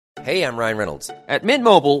Hey, I'm Ryan Reynolds. At Mint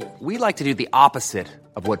Mobile, we like to do the opposite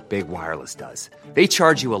of what Big Wireless does. They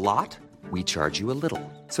charge you a lot, we charge you a little.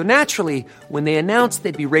 So naturally, when they announced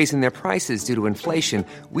they'd be raising their prices due to inflation,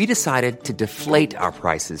 we decided to deflate our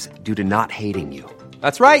prices due to not hating you.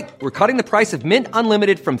 That's right. We're cutting the price of Mint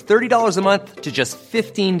Unlimited from $30 a month to just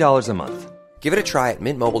 $15 a month. Give it a try at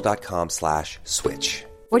mintmobile.com/switch.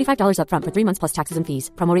 $45 up front for 3 months plus taxes and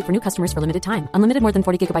fees. Promo rate for new customers for limited time. Unlimited more than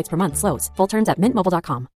 40 gigabytes per month. Slows full terms at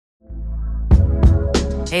mintmobile.com.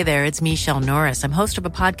 Hey there, it's Michelle Norris. I'm host of a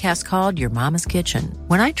podcast called Your Mama's Kitchen.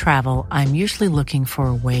 When I travel, I'm usually looking for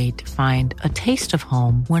a way to find a taste of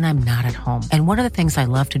home when I'm not at home. And one of the things I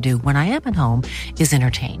love to do when I am at home is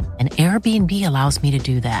entertain. And Airbnb allows me to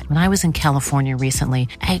do that. When I was in California recently,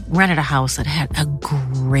 I rented a house that had a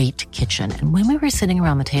great kitchen. And when we were sitting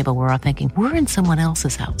around the table, we're all thinking, we're in someone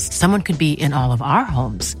else's house. Someone could be in all of our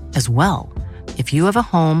homes as well. If you have a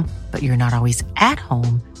home, but you're not always at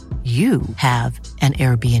home, you have an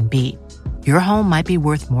Airbnb. Your home might be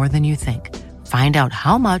worth more than you think. Find out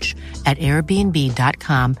how much at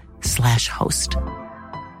airbnb.com/host.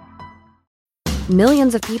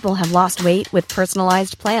 Millions of people have lost weight with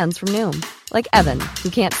personalized plans from Noom. Like Evan,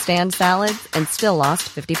 who can't stand salads and still lost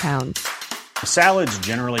 50 pounds. Salads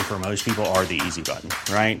generally for most people are the easy button,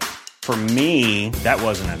 right? For me, that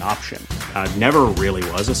wasn't an option. I never really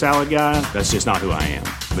was a salad guy. That's just not who I am.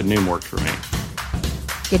 But Noom worked for me.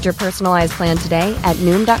 Get your personalized plan today at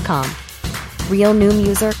Noom.com. Real Noom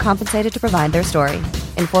user compensated to provide their story.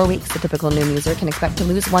 In 4 weeks, the typical Noom user can expect to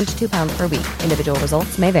lose 1 to 2 pounds per week. Individual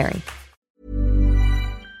results may vary.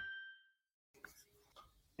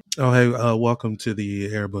 Oh, hey, welcome to the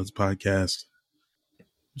Airbuds podcast.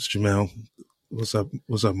 It's Jamel. What's up?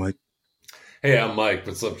 What's up, Mike? Hey, I'm Mike.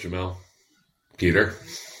 What's up, Jamel? Peter.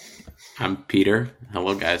 I'm Peter.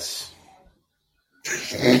 Hello, guys.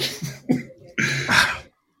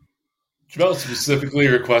 Jamel specifically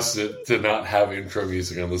requested to not have intro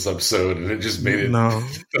music on this episode, and it just made it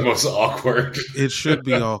the most awkward. It should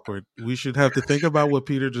be awkward. We should have to think about what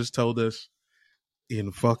Peter just told us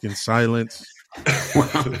in fucking silence.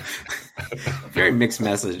 Well, very mixed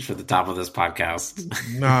message for the top of this podcast.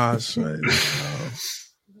 Nah,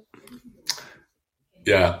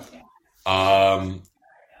 yeah.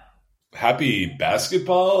 Happy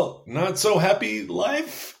basketball, not so happy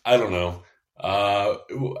life. I don't know.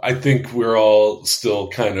 I think we're all still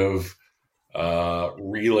kind of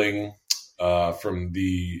reeling from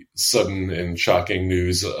the sudden and shocking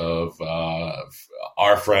news of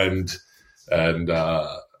our friend and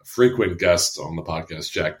frequent guest on the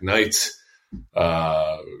podcast, Jak Knight.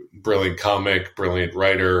 Brilliant comic, brilliant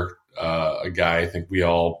writer, a guy I think we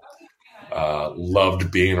all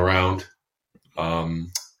loved being around.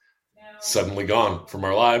 Suddenly gone from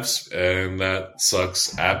our lives, and that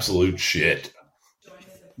sucks absolute shit.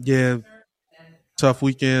 Yeah, tough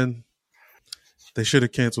weekend. They should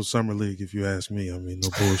have canceled Summer League, if you ask me. I mean, no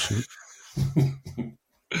bullshit.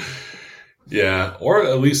 Yeah, or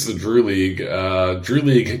at least the Drew League. Drew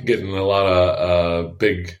League getting a lot of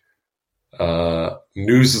big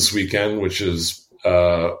news this weekend, which was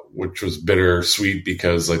bittersweet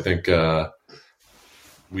because I think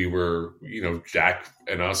we were, Jack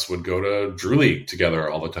and us would go to Drew League together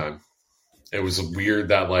all the time. It was weird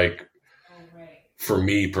that, for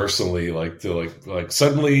me personally,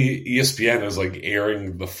 suddenly ESPN is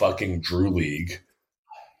airing the fucking Drew League.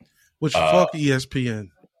 Which fuck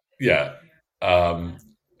ESPN. Yeah. And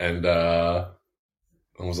I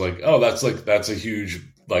was like, oh, that's a huge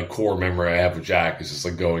core memory I have with Jack, is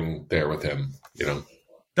just going there with him,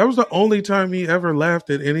 That was the only time he ever laughed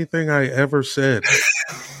at anything I ever said.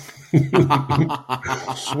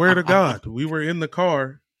 Swear to God, we were in the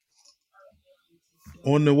car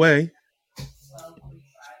on the way,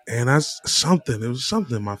 and it was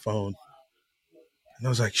something in my phone, and I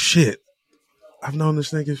was like, shit, I've known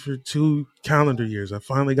this nigga for 2 calendar years. I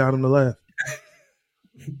finally got him to laugh.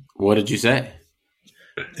 What did you say?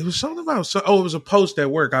 It was something about it was a post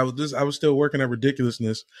at work. I was still working at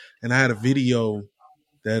Ridiculousness, and I had a video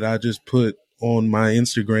that I just put on my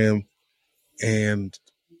Instagram, and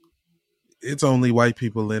it's only white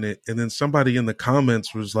people in it. And then somebody in the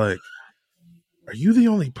comments was like, are you the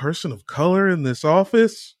only person of color in this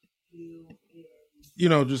office?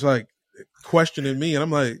 Just questioning me. And I'm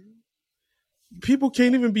like, people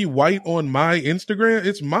can't even be white on my Instagram.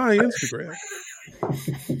 It's my Instagram.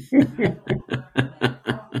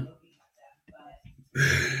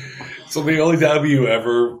 So the only time you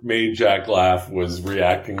ever made Jack laugh was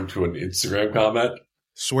reacting to an Instagram comment?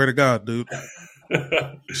 Swear to God, dude.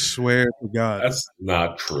 Swear to God. That's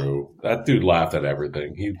not true. That dude laughed at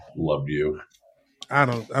everything. He loved you.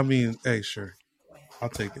 Hey, sure. I'll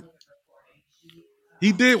take it.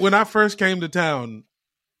 He did when I first came to town.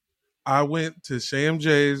 I went to Sam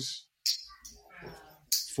J's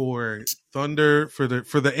for Thunder for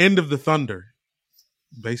the end of the Thunder,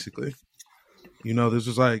 basically. You know, this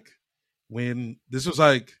was like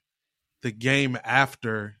the game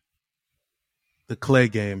after the Clay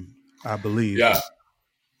game, I believe. Yeah.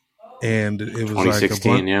 And it was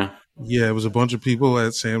 2016, like it was a bunch of people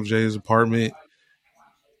at Sam J's apartment,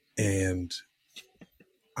 and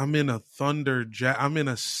I'm in a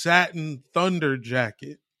satin Thunder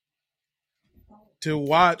jacket to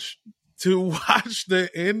watch the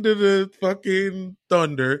end of the fucking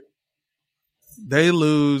Thunder. They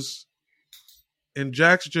lose, and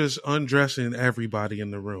Jack's just undressing everybody in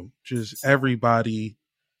the room. Just everybody.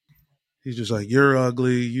 He's just like, "You're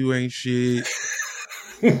ugly. You ain't shit.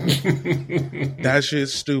 That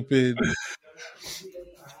shit's stupid."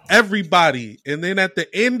 Everybody. And then at the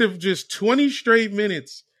end of just 20 straight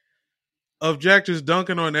minutes of Jack just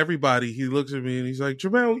dunking on everybody, he looks at me and he's like,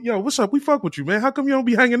 "Jamel, yo, what's up? We fuck with you, man. How come you don't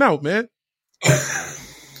be hanging out, man?"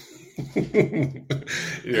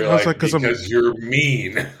 You're like, because you're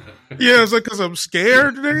mean. Yeah, it's like, because I'm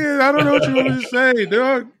scared, nigga. I don't know what you want me to say,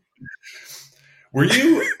 dog. Were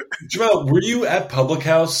you, Jamel, were you at Public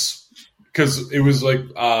House? Because it was like,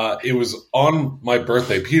 it was on my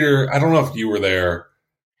birthday. Peter, I don't know if you were there.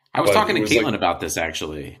 I was talking to Caitlin about this,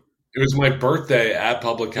 actually. It was my birthday at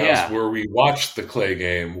Public House where we watched the Clay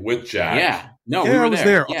game with Jack. Yeah. No, we were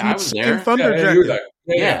there. Yeah, I was there. Thunder you were there.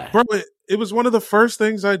 Yeah. Bro, it was one of the first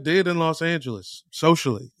things I did in Los Angeles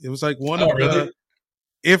socially. It was like one of the,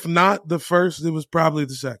 if not the first, it was probably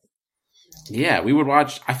the second. Yeah, we would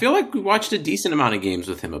watch. I feel like we watched a decent amount of games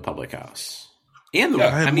with him at Public House. And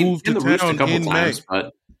the moved to Roost town a couple in times, May.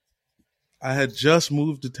 but I had just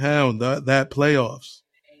moved to town that playoffs.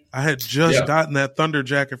 I had just gotten that Thunder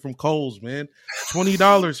jacket from Kohl's, man.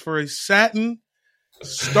 $20 for a satin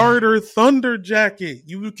starter Thunder jacket.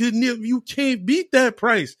 You can't beat that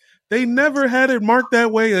price. They never had it marked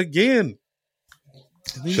that way again.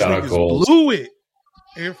 And these Shout out niggas Kohl's. blew it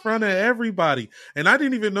in front of everybody. And I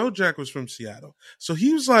didn't even know Jack was from Seattle. So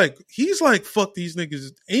he's like, fuck these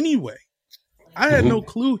niggas anyway. I had no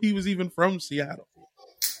clue he was even from Seattle.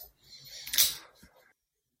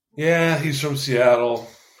 Yeah, he's from Seattle.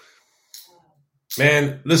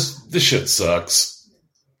 Man, this shit sucks.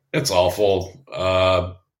 It's awful.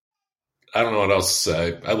 I don't know what else to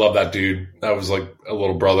say. I love that dude. That was like a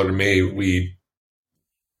little brother to me. We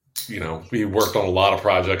worked on a lot of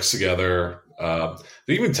projects together. Did I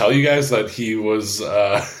even tell you guys that he was,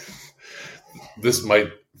 this might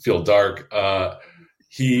feel dark. I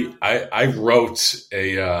wrote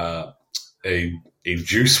a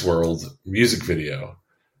Juice World music video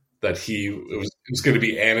that it was going to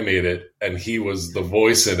be animated, and he was the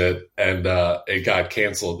voice in it, and it got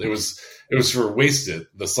canceled. It was for Wasted,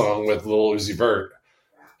 the song with Lil Uzi Vert,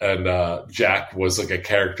 and Jack was like a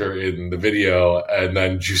character in the video, and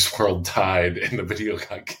then Juice World died, and the video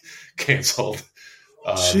got canceled.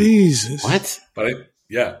 Jesus, what? But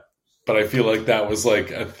I feel like that was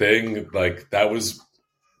like a thing. Like that was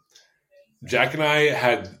Jack and I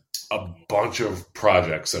had a bunch of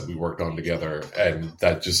projects that we worked on together, and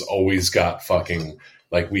that just always got fucking,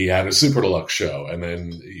 like, we had a Super Deluxe show, and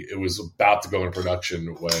then it was about to go into production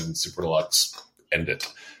when Super Deluxe ended.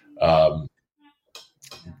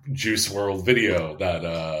 Juice World video that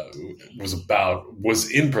was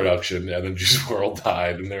in production, and then Juice World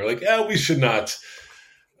died, and they're like, we should not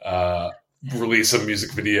release a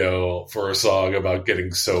music video for a song about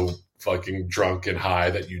getting so fucking drunk and high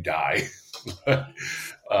that you die.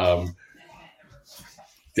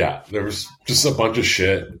 There was just a bunch of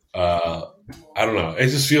shit. I don't know. It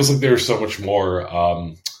just feels like there was so much more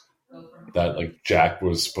that like Jack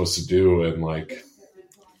was supposed to do, and like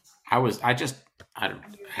I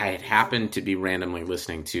had happened to be randomly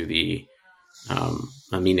listening to the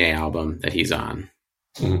Amine album that he's on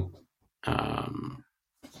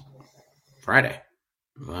Friday.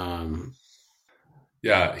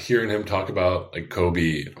 Hearing him talk about like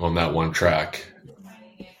Kobe on that one track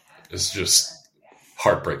is just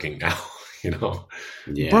heartbreaking now, you know?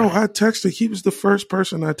 Yeah. Bro, I texted. He was the first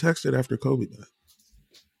person I texted after Kobe died.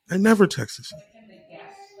 I never texted him.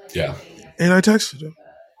 Yeah. And I texted him.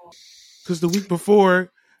 Because the week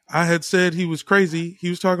before, I had said he was crazy. He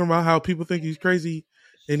was talking about how people think he's crazy,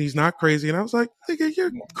 and he's not crazy. And I was like, nigga,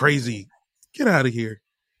 you're crazy. Get out of here.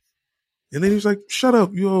 And then he was like, shut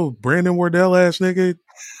up, you old Brandon Wardell ass nigga.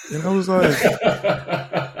 And I was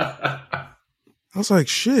like,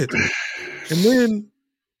 shit. And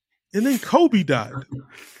then Kobe died.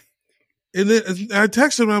 And then I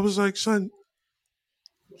texted him, I was like, son,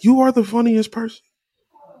 you are the funniest person.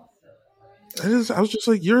 I was just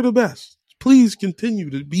like, you're the best. Please continue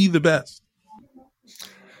to be the best.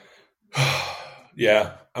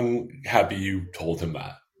 Yeah, I'm happy you told him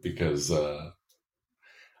that because I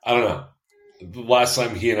don't know. The last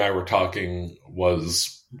time he and I were talking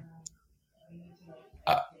was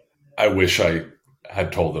I wish I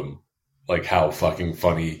had told him like how fucking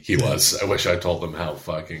funny he was. I wish I told him how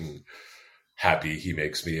fucking happy he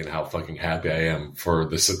makes me and how fucking happy I am for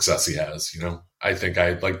the success he has, you know? I think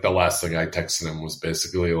the last thing I texted him was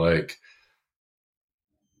basically like,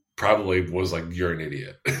 probably was like, you're an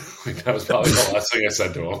idiot. Like that was probably the last thing I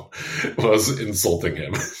said to him was insulting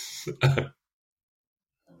him.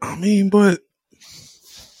 I mean, but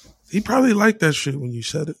he probably liked that shit when you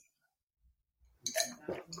said it.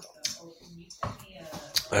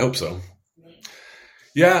 I hope so.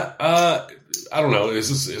 Yeah, I don't know.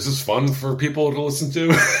 Is this fun for people to listen to?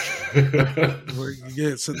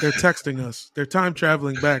 Yeah, so they're texting us. They're time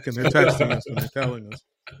traveling back and they're texting us and they're telling us.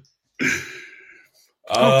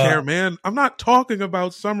 I don't care, man. I'm not talking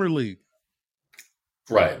about Summer League.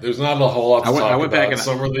 Right. There's not a whole lot to talk about. Back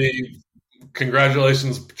Summer League.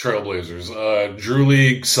 Congratulations, Trailblazers. Drew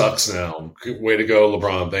League sucks now. Way to go,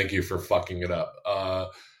 LeBron. Thank you for fucking it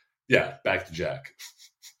up. Yeah, back to Jack.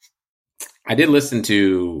 I did listen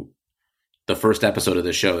to the first episode of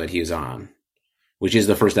the show that he was on, which is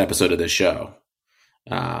the first episode of the show.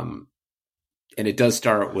 And it does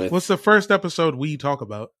start with... What's the first episode we talk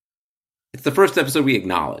about? It's the first episode we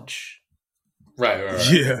acknowledge. Right.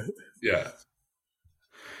 Yeah. Yeah.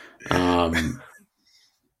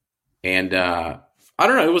 And I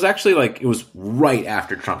don't know. It was actually it was right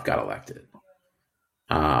after Trump got elected.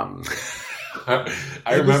 I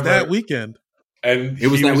remember was that weekend. And he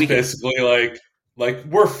was basically like,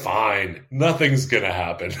 we're fine. Nothing's going to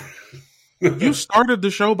happen. You started the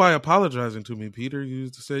show by apologizing to me, Peter. You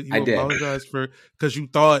said you apologized because you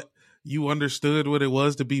thought you understood what it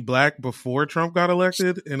was to be black before Trump got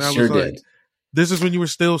elected. And I was like, this is when you were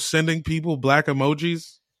still sending people black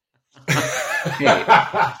emojis? Hey,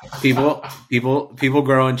 people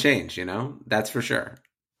grow and change, you know? That's for sure.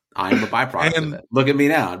 I'm a byproduct of it. Look at me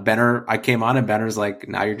now. Benner, I came on and Benner's like,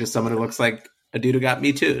 now you're just someone who looks like a dude who got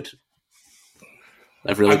me too'd.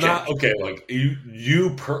 I've really changed. Okay, like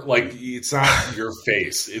it's not your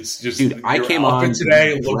face. It's just dude. I came on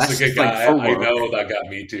today. Looks like a guy I know that got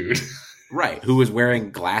me too'd. Right, who was wearing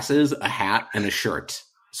glasses, a hat, and a shirt.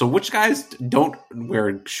 So which guys don't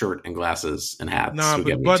wear shirt and glasses and hats? Nah,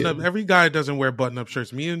 but button up. Every guy doesn't wear button up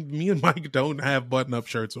shirts. Me and Mike don't have button up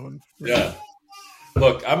shirts on. Yeah.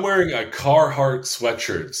 Look, I'm wearing a Carhartt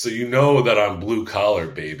sweatshirt, so you know that I'm blue collar,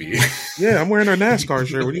 baby. Yeah, I'm wearing a NASCAR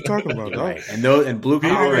shirt. What are you talking about, dog? Right. And blue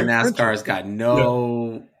collar and NASCAR's got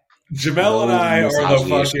no. Jamel and I are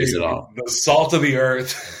the salt of the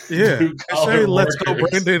earth. Yeah, I say let's go,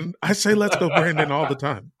 Brandon. All the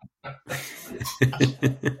time.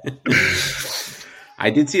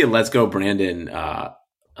 I did see a "Let's Go, Brandon"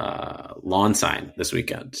 lawn sign this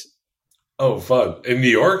weekend. Oh, fun! In New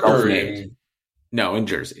York or in? No, in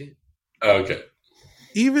Jersey. Oh, okay.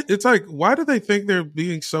 It's like, why do they think they're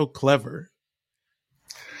being so clever?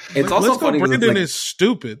 It's also Let's funny. Go Brandon is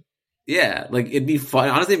stupid. Yeah, it'd be fun.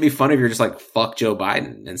 Honestly, it'd be fun if you're just like, fuck Joe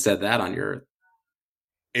Biden and said that on your.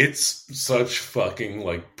 It's such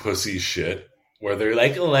fucking pussy shit where they're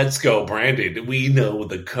like, let's go, Brandon. We know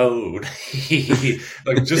the code.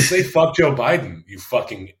 Just say fuck Joe Biden, you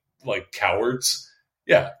fucking cowards.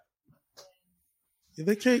 Yeah.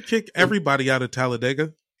 They can't kick everybody out of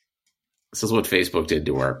Talladega. This is what Facebook did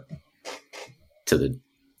to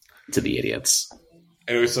the idiots.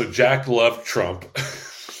 Anyway, so Jack loved Trump.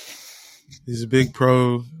 He's a big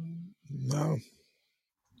pro. No.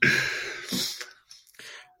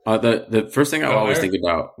 The first thing I always think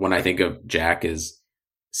about when I think of Jack is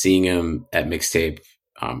seeing him at Mixtape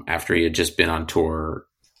after he had just been on tour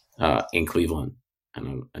in Cleveland,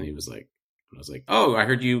 and he was like, I was like, "Oh, I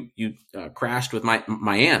heard you crashed with my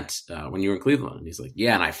aunt when you were in Cleveland." And he's like,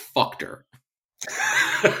 "Yeah, and I fucked her."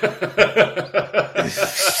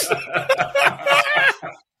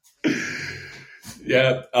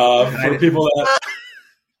 Yeah, for people that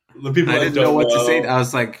I didn't know what to say. I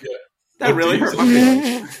was like, "That really hurt my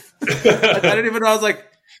feelings." I didn't even know. I was like,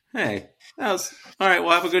 "Hey, that was all right.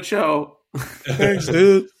 Well, have a good show." Thanks,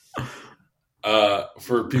 dude.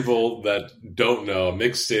 For people that don't know,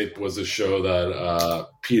 Mixtape was a show that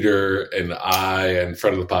Peter and I and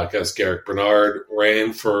friend of the podcast, Garrick Bernard,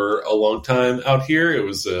 ran for a long time out here. It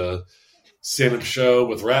was a stand-up show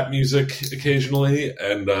with rap music occasionally,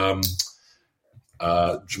 and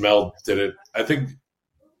Jamel did it. I think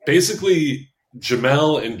basically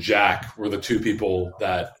Jamel and Jack were the two people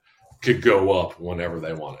that could go up whenever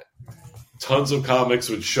they wanted. tons of comics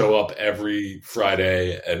would show up every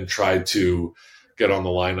Friday and try to get on the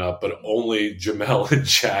lineup, but only Jamel and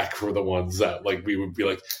Jack were the ones that like we would be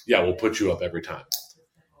like, yeah, we'll put you up every time.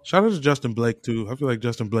 Shout out to Justin Blake too. I feel like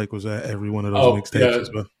Justin Blake was at every one of those mixtapes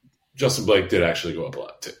as well. Justin Blake did actually go up a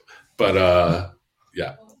lot too, but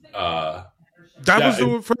yeah. That was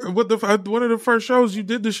one of the first shows you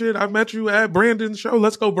did the shit. I met you at Brandon's show.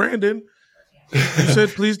 Let's go, Brandon. You said,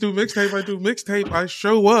 please do mixtape. I do mixtape. I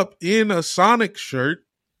show up in a Sonic shirt.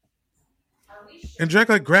 And Jack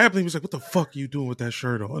like grabbed me. He was like, what the fuck are you doing with that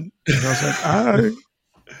shirt on? And I was like, all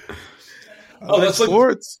right. That's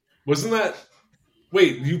sports. Wasn't that...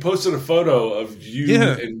 Wait, you posted a photo of you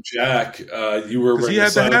and Jack. You were wearing a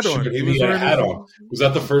Sonic shirt and he had a hat on. Was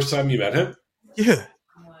that the first time you met him? Yeah.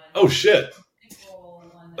 Oh, shit.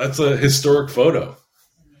 That's a historic photo.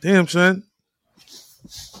 Damn, son.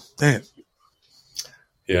 Damn.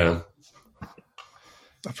 Yeah.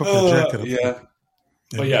 I fucking Jack had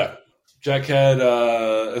But yeah, Jack had,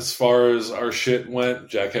 as far as our shit went,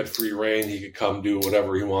 Jack had free reign. He could come do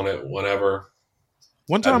whatever he wanted, whenever.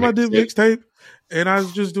 One time I did mixtape, and I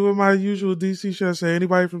was just doing my usual DC shit. I say,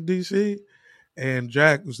 anybody from DC? And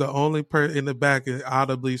Jack was the only person in the back that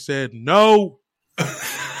audibly said, no.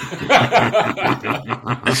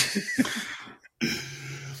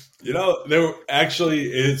 You know,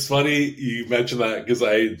 it's funny you mentioned that because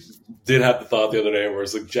I did have the thought the other day where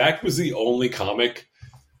it's like Jack was the only comic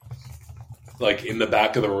like in the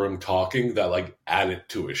back of the room talking that like added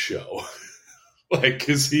to a show. Like,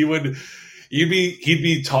 because he'd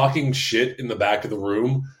be talking shit in the back of the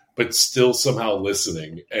room, but still somehow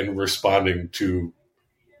listening and responding to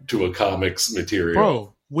a comic's material.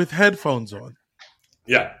 Bro, with headphones on.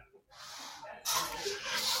 Yeah.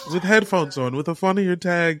 With headphones on, with a funnier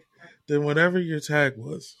tag than whatever your tag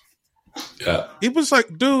was. Yeah. It was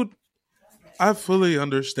like, dude, I fully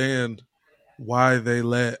understand why they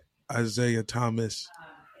let Isaiah Thomas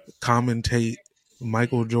commentate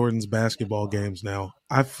Michael Jordan's basketball games now.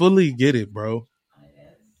 I fully get it, bro.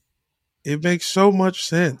 It makes so much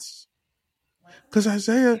sense. Because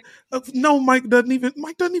Mike doesn't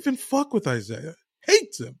even fuck with Isaiah.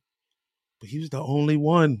 Hates him. But he was the only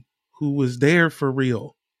one who was there for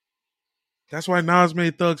real. That's why Nas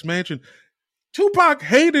made Thug's Mansion. Tupac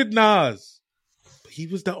hated Nas. But he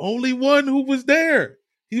was the only one who was there.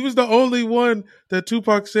 He was the only one that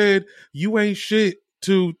Tupac said, you ain't shit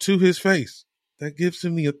to his face. That gives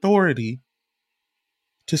him the authority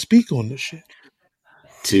to speak on this shit.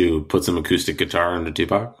 To put some acoustic guitar into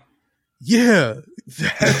Tupac? Yeah.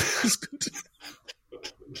 That was good.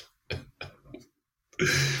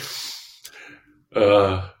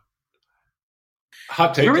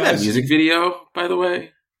 Hot take. Remember guys? that music video, by the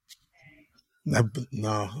way? No,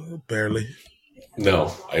 barely.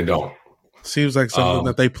 No, I don't. Seems like something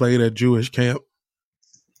that they played at Jewish camp.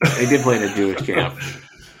 They did play at a Jewish camp.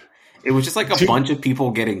 It was just like a bunch of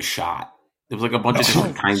people getting shot. There was like a bunch of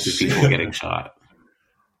different kinds of people getting shot.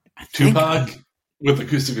 Tupac with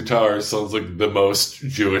acoustic guitar sounds like the most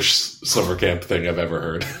Jewish summer camp thing I've ever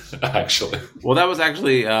heard, actually. Well, that was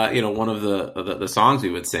actually one of the songs we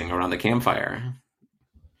would sing around the campfire.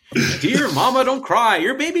 Dear mama, don't cry.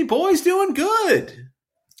 Your baby boy's doing good.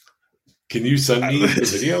 Can you send me the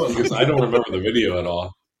video? Because I don't remember the video at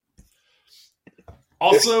all.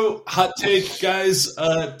 Also, hot take, guys.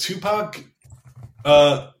 Tupac,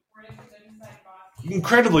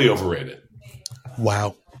 incredibly overrated.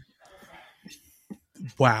 Wow.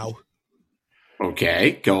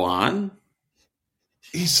 Okay, go on.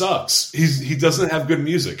 He sucks. He doesn't have good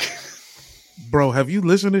music. Bro, have you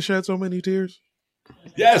listened to Shed So Many Tears?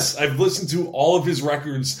 Yes, I've listened to all of his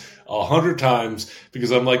records 100 times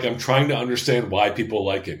because I'm trying to understand why people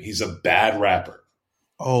like him. He's a bad rapper.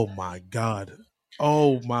 Oh my God.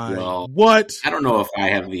 Oh my! Well, what? I don't know if I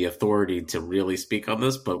have the authority to really speak on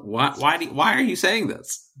this, but why are you saying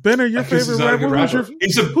this? Ben, are your favorite rapper?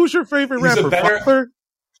 Who's your favorite rapper? Father?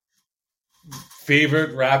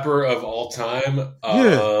 Favorite rapper of all time?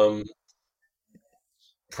 Yeah.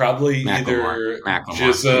 Probably either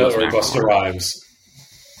Jizza or Busta Rhymes.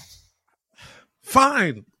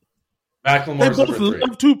 Fine. Macklemore's they both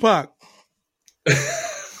love Tupac.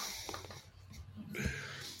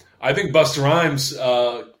 I think Busta Rhymes,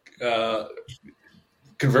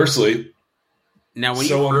 conversely, now when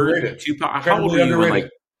so you heard underrated. Tupac, how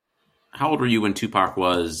old were you when Tupac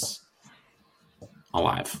was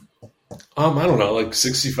alive? I don't know, like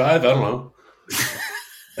 65. I don't know.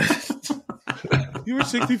 You were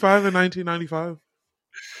 65 in 1995.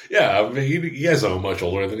 Yeah, I mean, he guys are much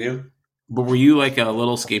older than you. But were you like a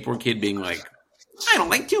little skateboard kid being like, I don't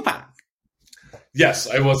like Tupac? Yes,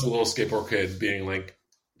 I was a little skateboard kid being like,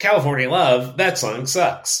 California Love, that song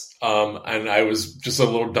sucks. And I was just a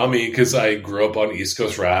little dummy because I grew up on East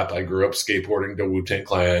Coast rap. I grew up skateboarding to Wu-Tang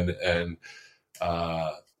Clan and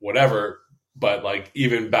whatever. But like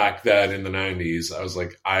even back then in the 90s, I was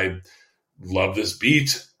like, I love this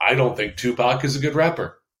beat. I don't think Tupac is a good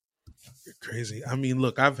rapper. You're crazy. I mean,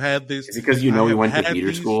 look, I've had this. Is it because you know he went to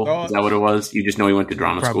theater school? Is that what it was? You just know he went to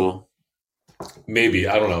drama school? Maybe.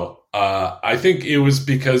 I don't know. I think it was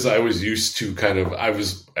because I was used to I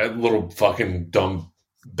was a little fucking dumb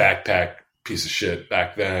backpack piece of shit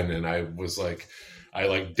back then. And I was like, I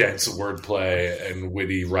like dense wordplay and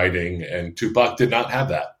witty writing, and Tupac did not have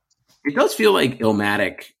that. It does feel like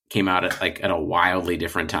Illmatic came out at a wildly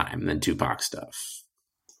different time than Tupac stuff.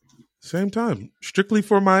 Same time. Strictly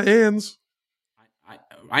for my ends.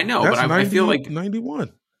 I know, but I feel like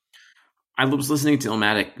 91. I was listening to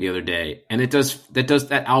Illmatic the other day, and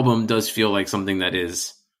that album does feel like something that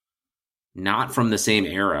is not from the same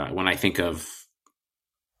era when I think of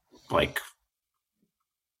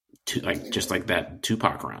just like that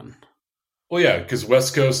Tupac run. Well, yeah, because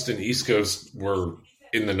West Coast and East Coast were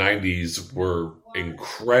in the 90s were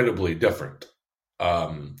incredibly different.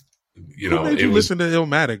 Who made you listen to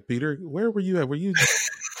Illmatic, Peter? Where were you at?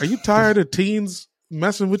 Are you tired of teens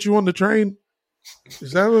messing with you on the train?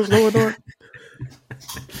 Is that what's going on?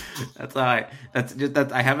 I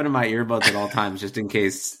have it in my earbuds at all times, just in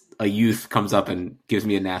case a youth comes up and gives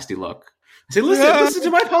me a nasty look. I say, listen to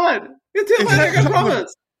my pod. It's Illmatic, I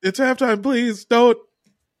promise. It's halftime, please don't.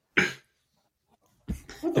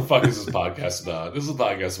 What the fuck is this podcast about? This is a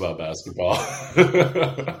podcast about basketball.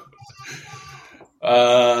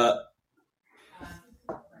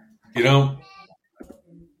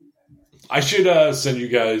 I should send you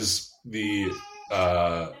guys the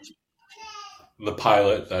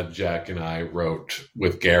pilot that Jack and I wrote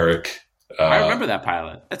with Garrick. I remember that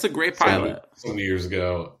pilot. That's a great pilot. So many years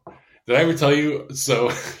ago. Did I ever tell you?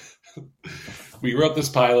 So we wrote this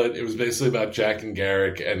pilot. It was basically about Jack and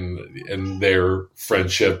Garrick and their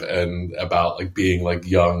friendship and about like being like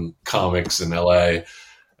young comics in LA.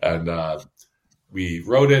 And we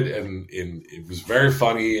wrote it, and it was very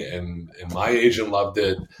funny, and my agent loved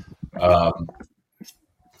it.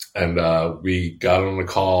 And we got on a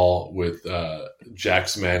call with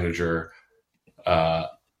Jack's manager, and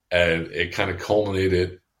it kind of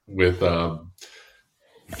culminated with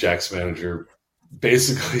Jack's manager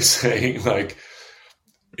basically saying, like,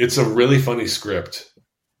 it's a really funny script,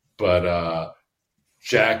 but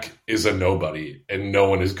Jack is a nobody, and no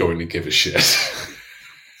one is going to give a shit.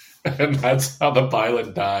 And that's how the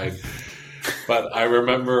pilot died. But I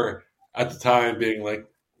remember at the time being like,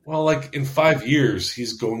 well, like in 5 years,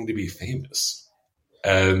 he's going to be famous.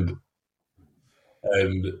 And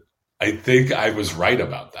I think I was right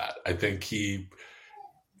about that. I think he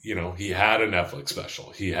had a Netflix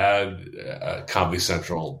special. He had a Comedy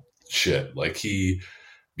Central shit. Like he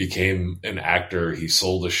became an actor. He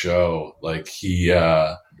sold a show. Like he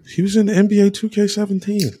was in NBA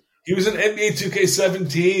 2K17. He was in NBA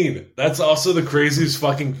 2K17. That's also the craziest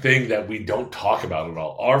fucking thing that we don't talk about at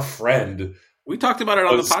all. Our friend... We talked about it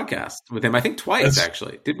on the podcast with him, I think twice,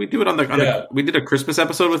 actually. Did we do it on the we did a Christmas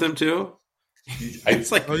episode with him, too?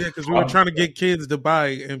 It's like... Oh, yeah, because we were trying to get kids to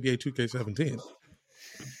buy NBA 2K17.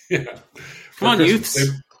 Yeah. Come on, youths.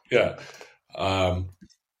 Yeah.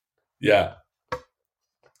 Yeah.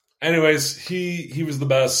 Anyways, he was the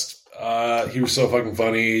best. He was so fucking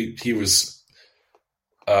funny. He was...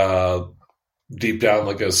 deep down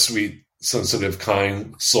like a sweet, sensitive,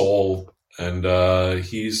 kind soul, and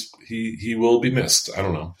he will be missed. I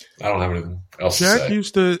don't know. I don't have anything else to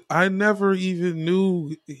say. I never even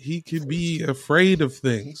knew he could be afraid of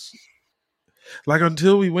things. Like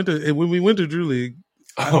until when we went to Drew League,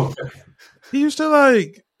 he used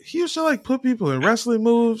to put people in wrestling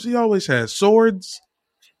moves. He always had swords.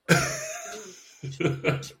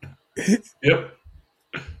 Yep.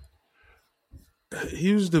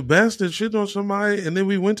 He was the best at shit on somebody, and then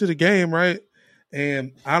we went to the game, right?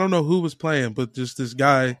 And I don't know who was playing, but just this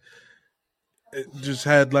guy just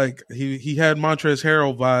had like he had Montrezl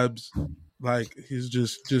Harrell vibes. Like he's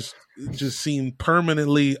just seemed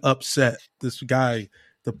permanently upset. This guy,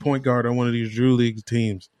 the point guard on one of these Drew League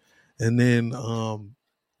teams, and then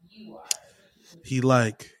he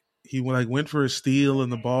went for a steal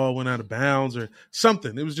and the ball went out of bounds or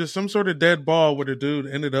something. It was just some sort of dead ball where the dude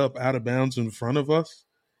ended up out of bounds in front of us.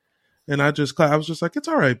 And I was just like, it's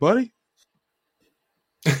all right, buddy.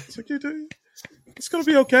 It's like, it's going to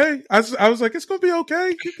be okay. I was like, it's going to be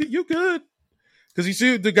okay. You good. Because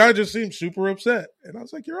the guy just seemed super upset. And I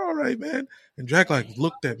was like, you're all right, man. And Jack like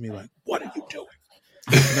looked at me like, what are you doing?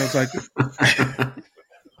 And I was like,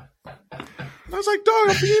 And I was like, dog,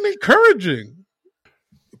 I'm being encouraging.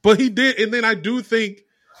 But he did. And then I do think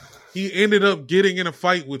he ended up getting in a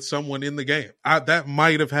fight with someone in the game. That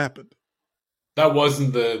might have happened. That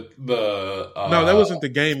wasn't the no, that wasn't the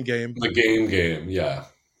game. The game, yeah.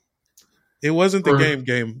 It wasn't the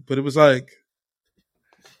game, but it was like,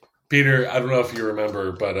 Peter, I don't know if you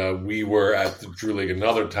remember, but we were at the Drew League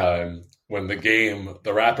another time when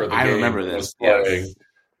the rapper, I remember this, was playing,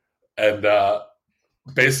 and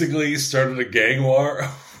basically started a gang war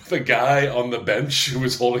with a guy on the bench who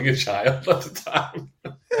was holding a child at the time.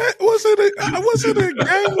 Was it a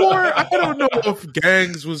gang war? I don't know if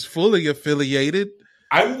gangs was fully affiliated.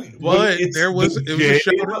 But there was a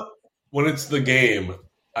show. When it's the game,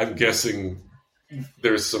 I'm guessing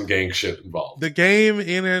there's some gang shit involved. The game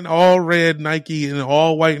in an all red Nike, in an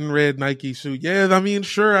all white and red Nike suit. Yeah, I mean,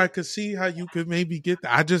 sure, I could see how you could maybe get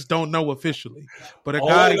that. I just don't know officially. But all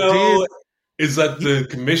guy did. Is that the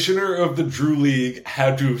commissioner of the Drew League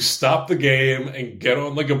had to stop the game and get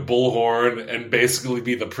on like a bullhorn and basically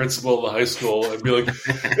be the principal of the high school and be like,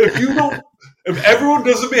 if everyone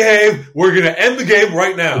doesn't behave, we're going to end the game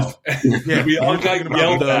right now. Yeah, we all got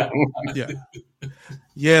yelled at. Yeah.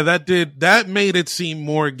 Yeah, that made it seem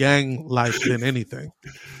more gang-like than anything.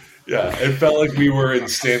 Yeah, it felt like we were in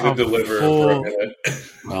Stand and Deliver for a minute.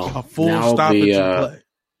 Well, a full stoppage and play.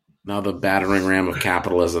 Now the battering ram of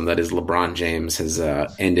capitalism that is LeBron James has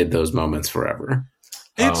ended those moments forever.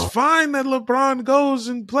 It's fine that LeBron goes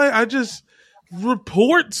and play.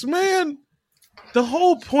 Reports, man. The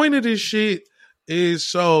whole point of this shit is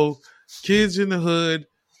so kids in the hood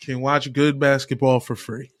can watch good basketball for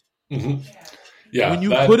free. Mm-hmm. Yeah, when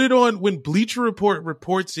you put it on, when Bleacher Report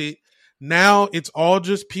reports it, now it's all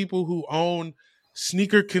just people who own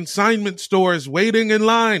sneaker consignment stores waiting in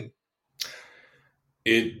line.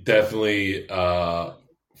 It definitely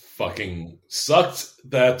fucking sucked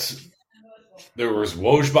that there was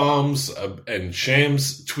Woj bombs and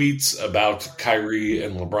Shams tweets about Kyrie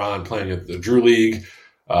and LeBron playing at the Drew League.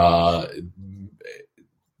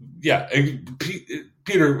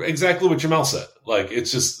 Peter, exactly what Jamel said. Like,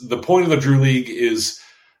 it's just the point of the Drew League is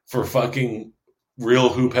for fucking real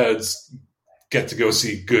hoop heads get to go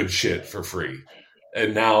see good shit for free.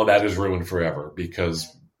 And now that is ruined forever because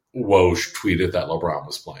Woj tweeted that LeBron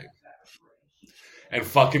was playing. And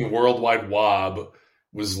fucking Worldwide Wob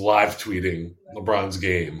was live tweeting LeBron's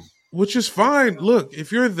game. Which is fine. Look,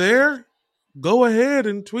 if you're there, go ahead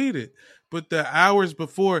and tweet it. But the hours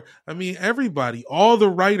before, I mean, everybody, all the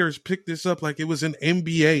writers picked this up like it was an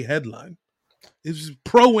NBA headline. It was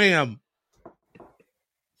Pro-Am.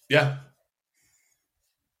 Yeah.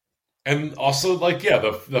 And also, like, yeah,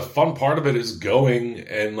 the fun part of it is going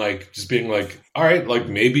and, like, just being like, all right, like,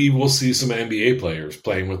 maybe we'll see some NBA players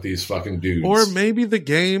playing with these fucking dudes. Or maybe the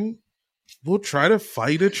game will try to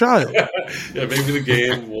fight a child. Yeah, maybe the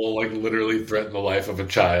game will, like, literally threaten the life of a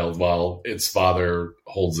child while its father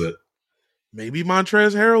holds it. Maybe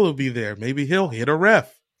Montrezl Harrell will be there. Maybe he'll hit a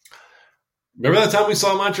ref. Remember that time we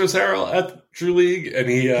saw Montrezl Harrell at Drew League? And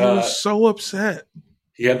he was so upset.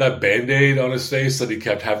 He had that Band-Aid on his face that he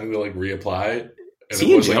kept having to, like, reapply. Is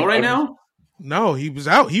he in jail right now? No, he was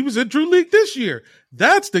out. He was at Drew League this year.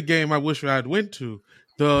 That's the game I wish I'd went to.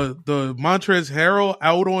 The Montrezl Harrell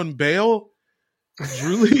out on bail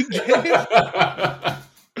Drew League game.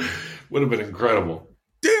 Would have been incredible.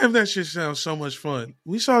 Damn, that shit sounds so much fun.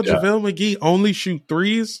 We saw JaVale McGee only shoot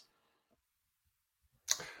threes.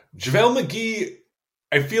 JaVale McGee,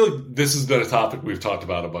 I feel like this has been a topic we've talked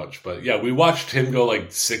about a bunch, but yeah, we watched him go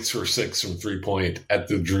like 6 for 6 from 3-point at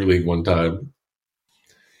the Drew League one time.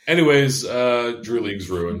 Anyways, Drew League's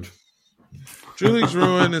ruined. Drew League's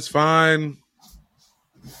ruined. It's fine.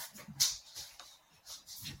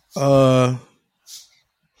 One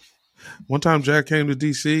time Jack came to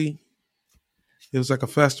DC. It was like a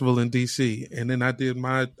festival in DC. And then I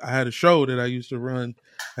had a show that I used to run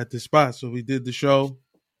at this spot. So we did the show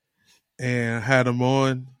and had him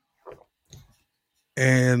on.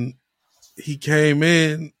 And he came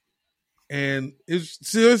in and it's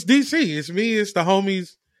DC. It's me. It's the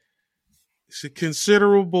homies. It's a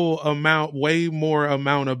considerable amount, way more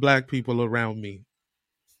amount of black people around me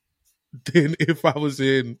than if I was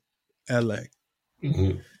in LA.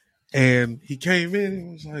 Mm-hmm. And he came in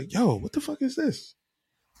and was like, yo, what the fuck is this?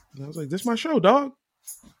 And I was like, this my show, dog.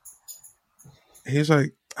 And he's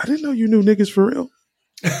like, I didn't know you knew niggas for real.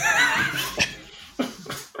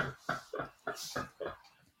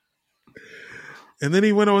 And then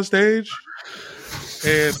he went on stage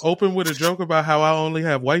and opened with a joke about how I only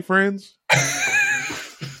have white friends.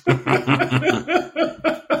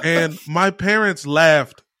 And my parents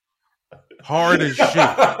laughed hard as shit.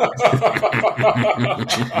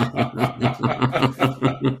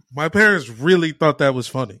 My parents really thought that was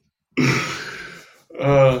funny.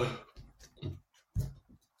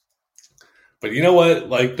 But you know what?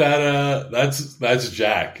 Like that's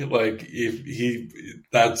Jack. Like he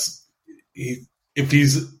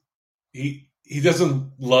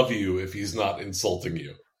doesn't love you if he's not insulting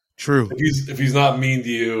you. True. If he's not mean to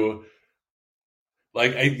you.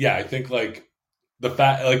 Like I think like the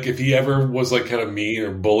fact, like if he ever was like kind of mean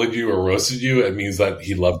or bullied you or roasted you, it means that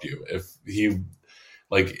he loved you. If he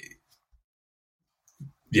like,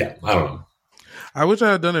 yeah, I don't know. I wish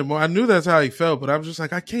I had done it more. I knew that's how he felt, but I was just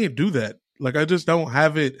like, I can't do that. Like, I just don't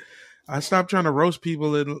have it. I stopped trying to roast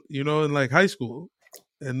people in like high school.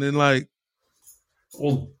 And then like,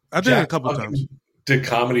 well, I did it a couple times. Did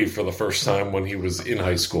comedy for the first time when he was in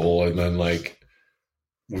high school, and then like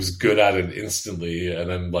was good at it instantly, and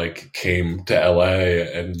then like came to LA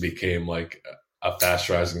and became like a fast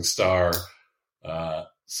rising star.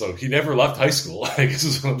 So he never left high school, I guess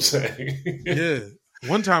is what I'm saying. Yeah.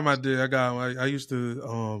 One time I used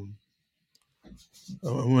to,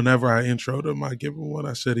 whenever I introed him, I give him one.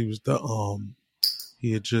 I said he was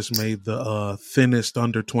he had just made the thinnest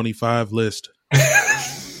under 25 list.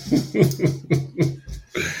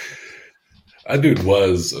 That dude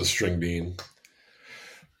was a string bean.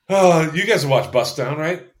 You guys watched Bust Down,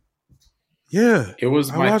 right? Yeah. It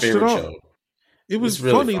was my favorite show. It was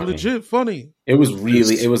really funny, legit funny. It was a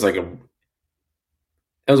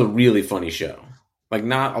really funny show. Like,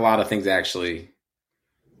 not a lot of things actually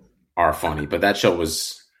are funny, but that show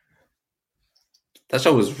was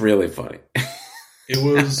really funny. It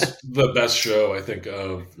was the best show, I think,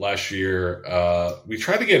 of last year. We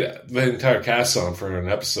tried to get the entire cast on for an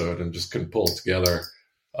episode and just couldn't pull it together.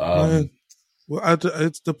 Well,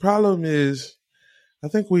 it's the problem is, I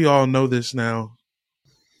think we all know this now.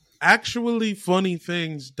 Actually, funny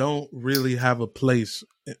things don't really have a place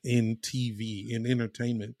in TV, in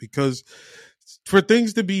entertainment, because for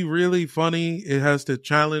things to be really funny, it has to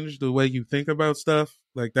challenge the way you think about stuff.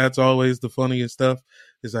 Like, that's always the funniest stuff,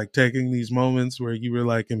 is like taking these moments where you were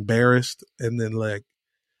like embarrassed and then like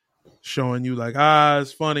showing you like,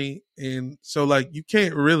 it's funny. And so like, you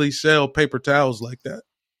can't really sell paper towels like that.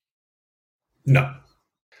 No.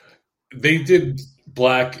 They did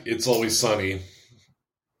Black It's Always Sunny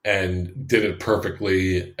and did it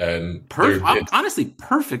perfectly. And honestly,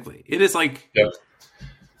 perfectly. It is like, yep.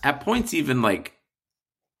 At points even like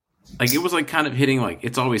it was like kind of hitting like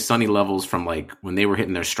It's Always Sunny levels from like when they were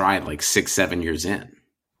hitting their stride like 6-7 years in.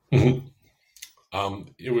 Mm-hmm.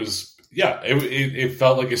 It was, it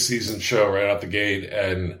felt like a seasoned show right out the gate.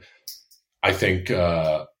 And I think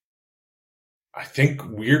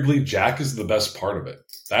weirdly Jack is the best part of it.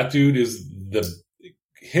 That dude is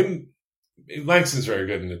Langston's very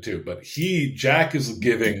good in it too, but Jack is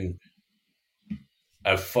giving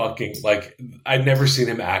a fucking, like, I've never seen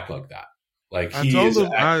him act like that. Like, he is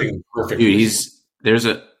acting perfectly. Dude, there's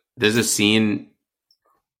a scene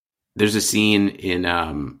in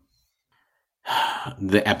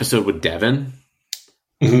the episode with Devin,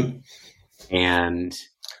 mm-hmm. and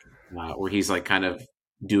where he's like kind of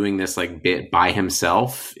doing this like bit by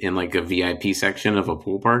himself in like a VIP section of a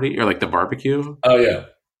pool party or like the barbecue. Oh yeah,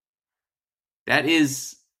 that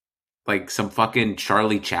is like some fucking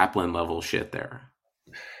Charlie Chaplin level shit there.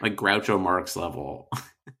 Like Groucho Marx level.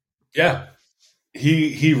 Yeah.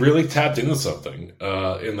 He really tapped into something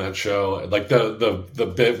in that show. Like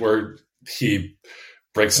the bit where he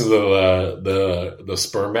breaks into the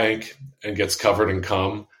sperm bank and gets covered in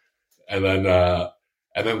cum and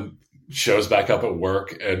then shows back up at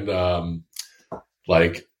work and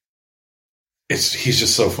like he's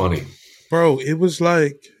just so funny. Bro, it was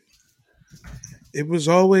like It Was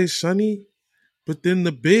Always Sunny, but then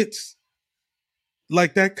the bits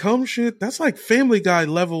like that cum shit, that's like Family Guy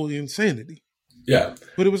level insanity. Yeah.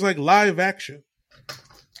 But it was like live action.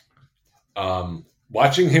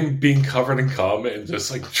 Watching him being covered in cum and just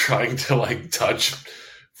like trying to like touch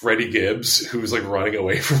Freddie Gibbs, who's like running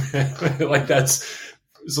away from him. Like, that's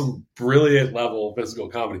some brilliant level of physical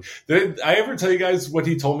comedy. Did I ever tell you guys what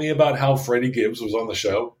he told me about how Freddie Gibbs was on the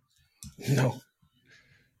show? No.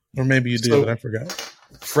 Or maybe you did, but I forgot.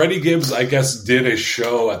 Freddie Gibbs, I guess, did a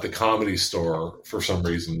show at the Comedy Store for some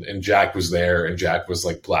reason, and Jack was there, and Jack was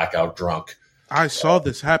like blackout drunk. I saw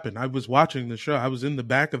this happen. I was watching the show. I was in the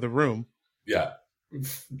back of the room. Yeah.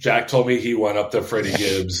 Jack told me he went up to Freddie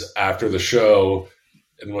Gibbs after the show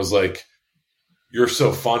and was like, "You're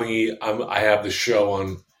so funny. I have this show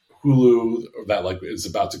on Hulu that like is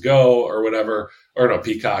about to go or whatever, or no,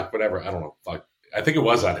 Peacock, whatever. I don't know. Fuck. I think it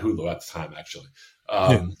was on Hulu at the time, actually.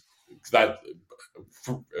 That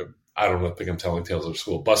I don't think I'm telling tales of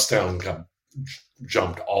school. Busttown got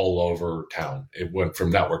jumped all over town. It went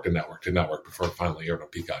from network to network to network before it finally aired on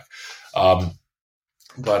Peacock.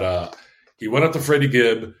 But he went up to Freddie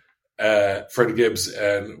Gibbs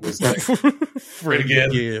and was like, Freddie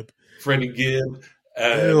Gibb,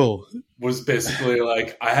 and was basically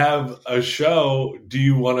like, I have a show. Do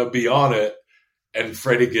you want to be on it? And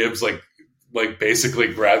Freddie Gibbs like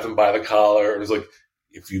basically grabbed him by the collar and was like,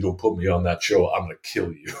 if you don't put me on that show, I'm going to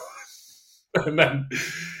kill you. And then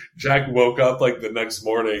Jack woke up like the next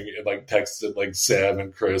morning and like texted like Sam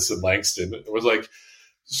and Chris and Langston. It was like,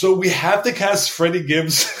 so we have to cast Freddie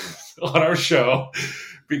Gibbs on our show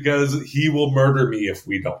because he will murder me if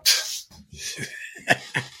we don't.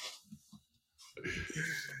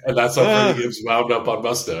 And that's how Freddie Gibbs wound up on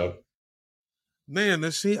Busttown. Man,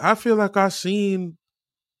 I feel like I've seen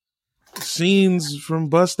scenes from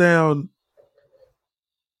Busttown.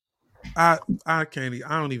 I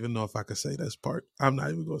don't even know if I could say this part. I'm not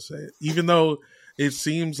even gonna say it. Even though it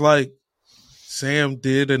seems like Sam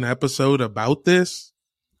did an episode about this,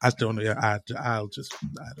 I don't know. I don't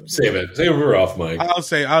know. Save it. Save it. We're off, Mike.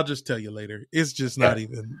 I'll just tell you later. It's just not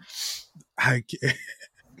even. I can't.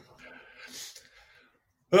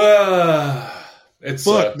 It's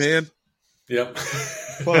fuck, man. Yep.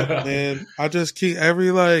 Fuck, man. I just keep every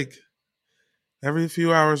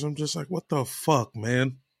few hours. I'm just like, what the fuck,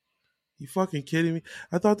 man? You fucking kidding me?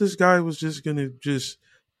 I thought this guy was just gonna just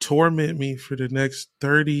torment me for the next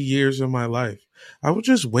 30 years of my life. I would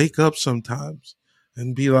just wake up sometimes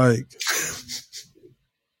and be like,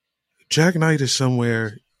 Jak Knight is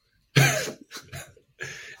somewhere. And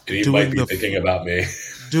he might be thinking about me.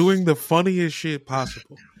 Doing the funniest shit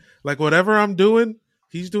possible. Like whatever I'm doing,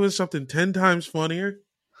 he's doing something 10 times funnier.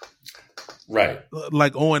 Right.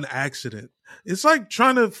 Like on accident. It's like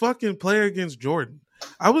trying to fucking play against Jordan.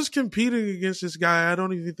 I was competing against this guy. I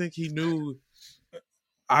don't even think he knew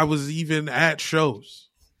I was even at shows.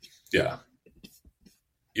 Yeah.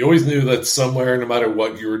 You always knew that somewhere, no matter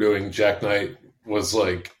what you were doing, Jak Knight was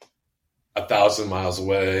like 1,000 miles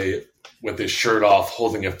away with his shirt off,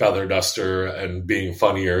 holding a feather duster and being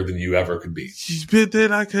funnier than you ever could be.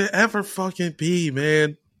 Than I could ever fucking be,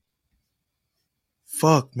 man.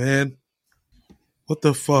 Fuck, man. What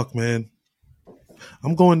the fuck, man?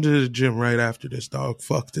 I'm going to the gym right after this, dog.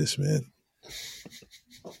 Fuck this, man.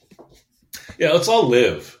 Yeah, let's all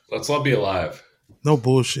live. Let's all be alive. No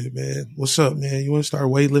bullshit, man. What's up, man? You want to start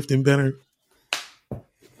weightlifting better?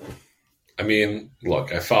 I mean,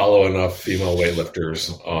 look, I follow enough female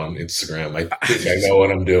weightlifters on Instagram. I think I know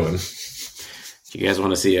what I'm doing. Do you guys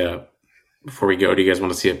want to see before we go, do you guys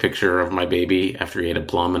want to see a picture of my baby after he ate a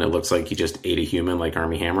plum and it looks like he just ate a human like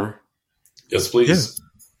Armie Hammer? Yes, please.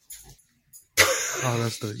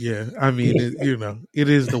 Yeah. Oh, I mean, it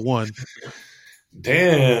is the one.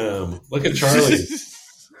 Damn. Look at Charlie.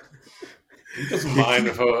 He doesn't mind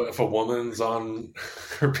if a woman's on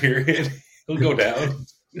her period. He'll go down.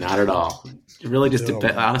 Not at all. It really just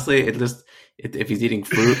depends. Honestly, if he's eating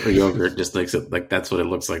fruit or yogurt, just makes it like that's what it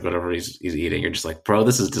looks like. Whatever he's eating, you're just like, bro,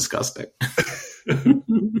 this is disgusting.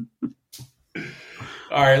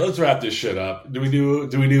 All right, let's wrap this shit up. Do we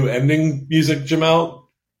do ending music, Jamal?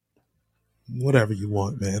 Whatever you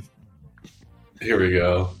want, man. Here we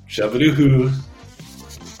go. Shabadoo-hoo.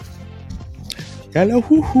 Hello,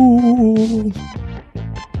 hoo-hoo.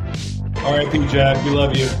 R.I.P. Jack. We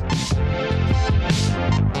love you.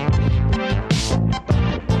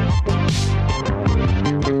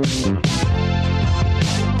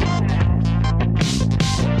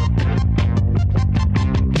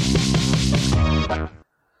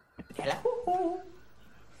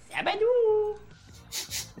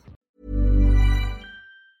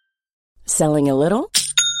 Selling a little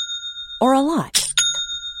or a lot?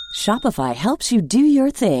 Shopify helps you do your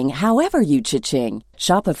thing however you cha-ching.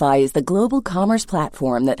 Shopify is the global commerce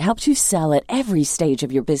platform that helps you sell at every stage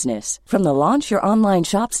of your business. From the launch your online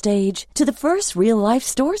shop stage to the first real-life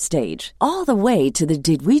store stage, all the way to the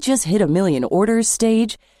did we just hit a million orders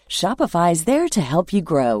stage. Shopify is there to help you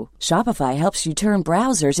grow. Shopify helps you turn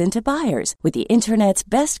browsers into buyers with the internet's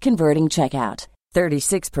best converting checkout.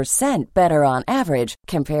 36% better on average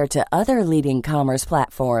compared to other leading commerce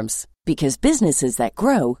platforms. Because businesses that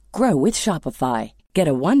grow, grow with Shopify. Get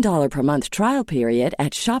a $1 per month trial period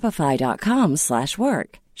at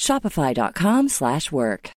shopify.com/work.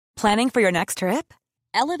 Shopify.com/work. Planning for your next trip?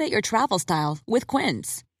 Elevate your travel style with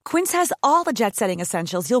Quince. Quince has all the jet-setting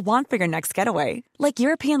essentials you'll want for your next getaway, like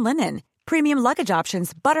European linen, premium luggage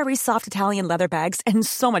options, buttery soft Italian leather bags, and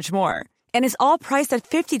so much more. And is all priced at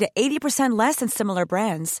 50 to 80% less than similar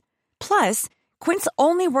brands. Plus, Quince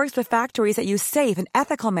only works with factories that use safe and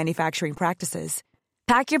ethical manufacturing practices.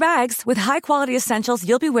 Pack your bags with high-quality essentials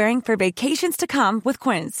you'll be wearing for vacations to come with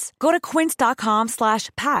Quince. Go to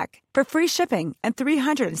quince.com/pack for free shipping and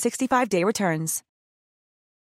 365-day returns.